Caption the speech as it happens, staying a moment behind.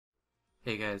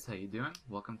Hey guys, how you doing?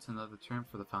 Welcome to another term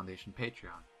for the Foundation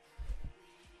Patreon.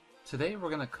 Today we're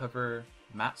going to cover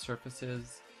matte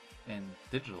surfaces in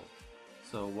digital.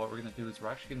 So what we're going to do is we're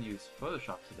actually going to use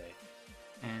Photoshop today.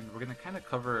 And we're going to kind of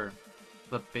cover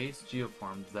the base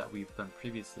geoforms that we've done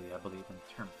previously. I believe in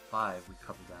term 5 we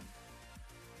covered them.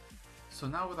 So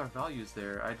now with our values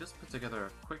there, I just put together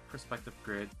a quick perspective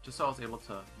grid just so I was able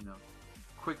to,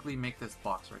 quickly make this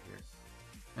box right here.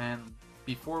 And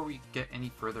before we get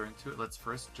any further into it, let's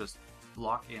first just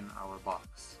block in our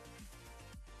box.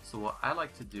 So what I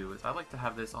like to do is I like to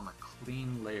have this on a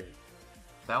clean layer.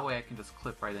 That way I can just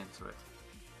clip right into it.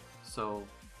 So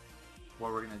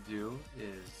what we're going to do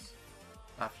is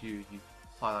after you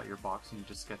plot out your box and you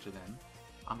just sketch it in,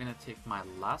 I'm going to take my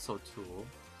lasso tool,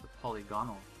 the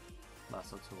polygonal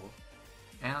lasso tool,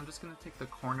 and I'm just going to take the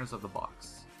corners of the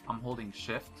box. I'm holding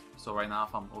shift, so right now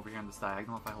if I'm over here on this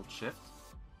diagonal, if I hold shift,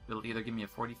 it'll either give me a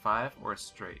 45 or a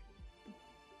straight.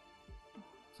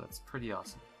 So that's pretty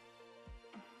awesome.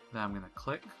 Then I'm going to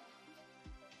click.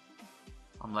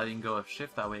 I'm letting go of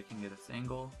shift, that way I can get this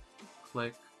angle.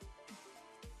 Click.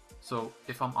 So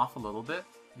if I'm off a little bit,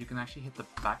 you can actually hit the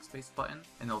backspace button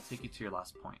and it'll take you to your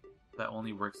last point. That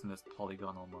only works in this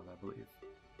polygonal mode, I believe.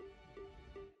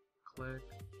 Click.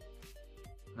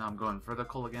 Now I'm going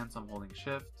vertical again, so I'm holding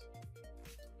shift.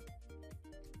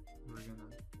 We're going to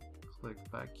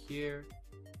click back here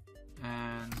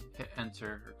and hit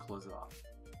enter or close it off.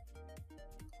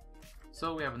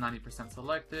 So we have a 90%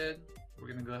 selected. We're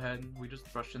going to go ahead and we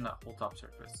just brush in that whole top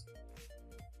surface.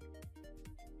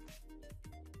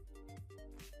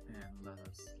 And let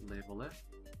us label it,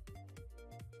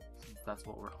 since that's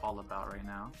what we're all about right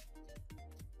now.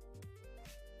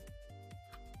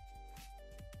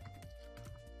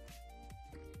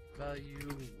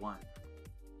 Value 1.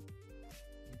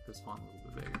 Make this font a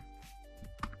little bit bigger.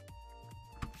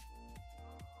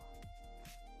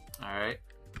 Alright,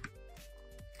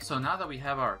 so now that we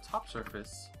have our top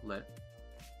surface lit,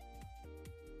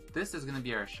 this is going to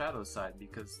be our shadow side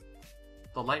because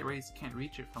the light rays can't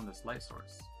reach it from this light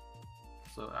source.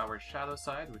 So our shadow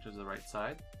side, which is the right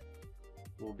side,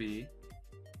 will be,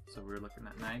 so we're looking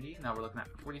at 90, now we're looking at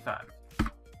 45. I'm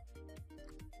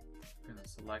going to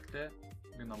select it,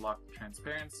 I'm going to lock the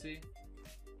transparency,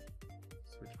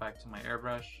 switch back to my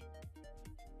airbrush,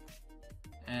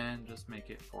 and just make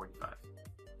it 45.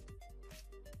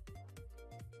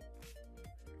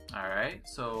 Alright,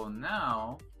 so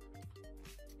now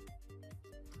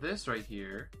this right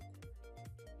here,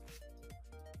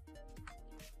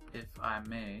 if I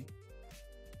may,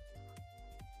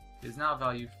 is now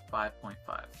value 5.5.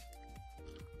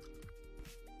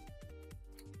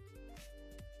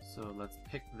 So let's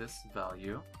pick this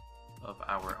value of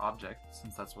our object,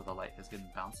 since that's where the light is getting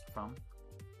bounced from,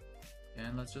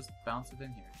 and let's just bounce it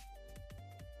in here.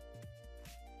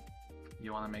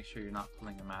 You want to make sure you're not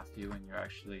pulling a math view and you're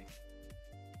actually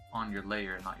on your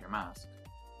layer, not your mask.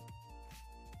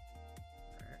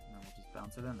 Alright, and then we'll just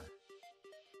bounce it in there.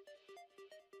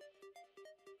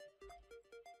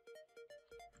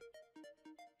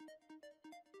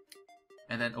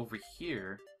 And then over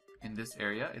here, in this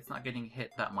area, it's not getting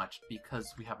hit that much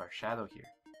because we have our shadow here.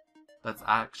 That's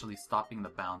actually stopping the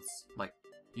bounce. Like,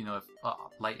 if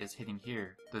light is hitting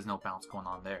here, there's no bounce going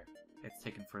on there. It's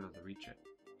taken further to reach it.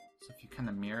 So if you kind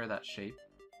of mirror that shape,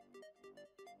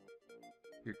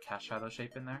 your cast shadow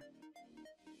shape in there,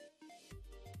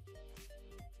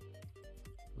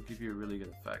 will give you a really good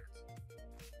effect.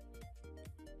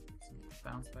 So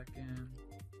bounce back in.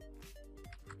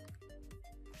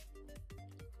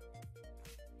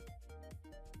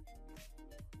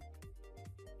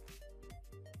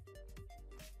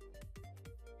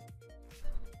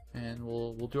 And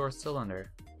we'll do our cylinder.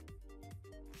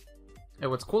 And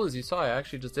what's cool is you saw I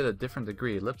actually just did a different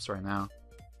degree ellipse right now.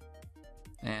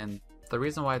 And the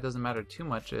reason why it doesn't matter too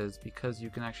much is because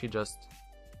you can actually just,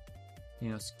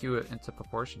 skew it into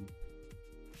proportion.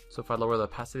 So if I lower the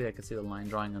opacity, I can see the line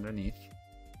drawing underneath.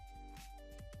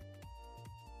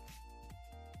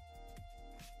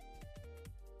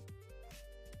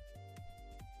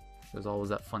 There's always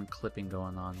that fun clipping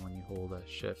going on when you hold a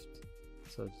shift.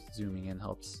 So just zooming in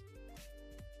helps.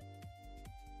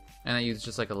 And I use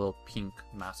just like a little pink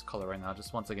mask color right now,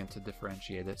 just once again to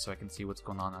differentiate it so I can see what's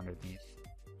going on underneath.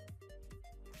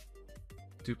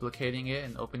 Duplicating it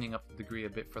and opening up the degree a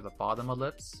bit for the bottom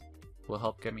ellipse will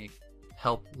help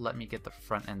let me get the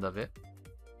front end of it.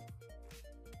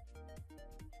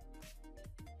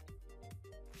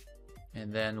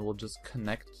 And then we'll just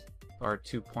connect our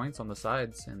 2 points on the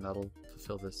sides and that'll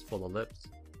fulfill this full ellipse.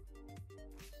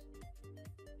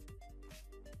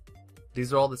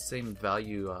 These are all the same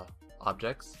value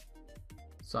objects,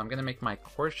 So I'm going to make my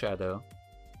core shadow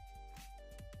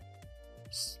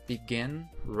begin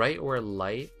right where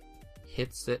light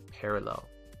hits it parallel.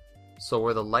 So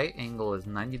where the light angle is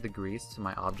 90 degrees to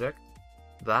my object,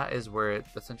 that is where it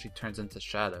essentially turns into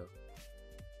shadow.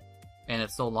 And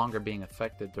it's no longer being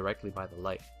affected directly by the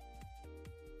light.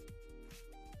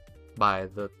 By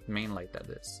the main light, that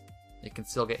is. It can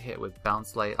still get hit with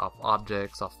bounce light off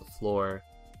objects, off the floor,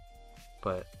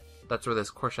 but that's where this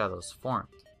core shadow is formed.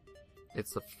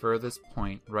 It's the furthest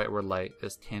point right where light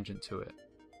is tangent to it.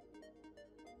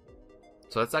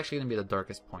 So that's actually going to be the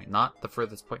darkest point, not the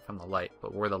furthest point from the light,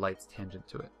 but where the light's tangent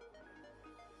to it.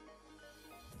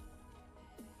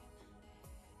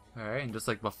 Alright, and just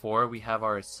like before, we have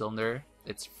our cylinder.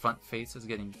 Its front face is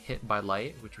getting hit by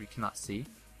light, which we cannot see.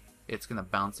 It's going to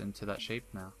bounce into that shape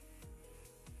now.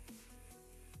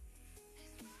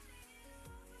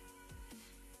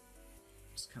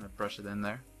 Just kind of brush it in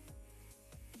there.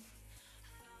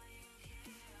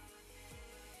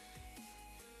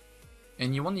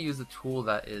 And you want to use a tool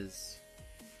that is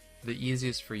the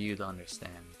easiest for you to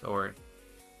understand, or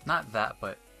not that,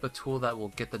 but the tool that will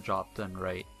get the job done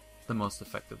right the most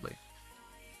effectively.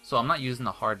 So I'm not using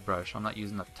a hard brush, I'm not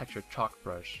using a textured chalk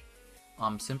brush,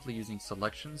 I'm simply using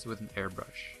selections with an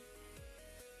airbrush.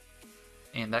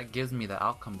 And that gives me the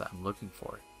outcome that I'm looking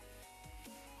for.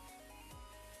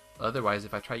 Otherwise,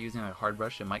 if I try using a hard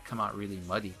brush, it might come out really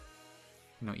muddy.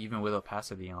 You know, even with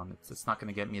opacity on, it's not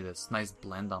going to get me this nice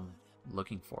blend I'm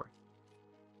looking for.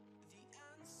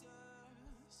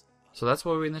 So that's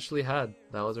what we initially had.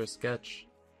 That was our sketch.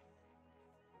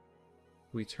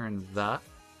 We turned that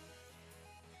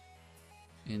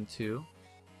into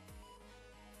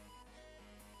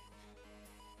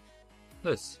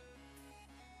this.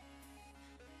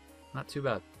 Not too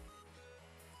bad.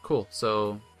 Cool,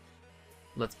 so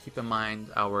let's keep in mind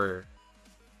our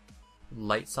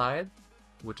light side,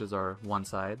 which is our one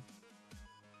side,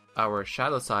 our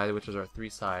shadow side, which is our 3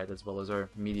 side, as well as our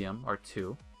medium, our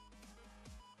 2.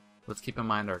 Let's keep in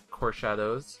mind our core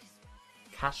shadows,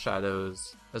 cast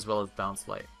shadows, as well as bounce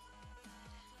light.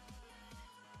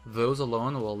 Those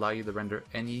alone will allow you to render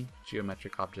any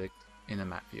geometric object in a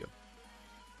map view.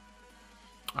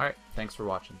 Alright, thanks for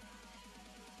watching.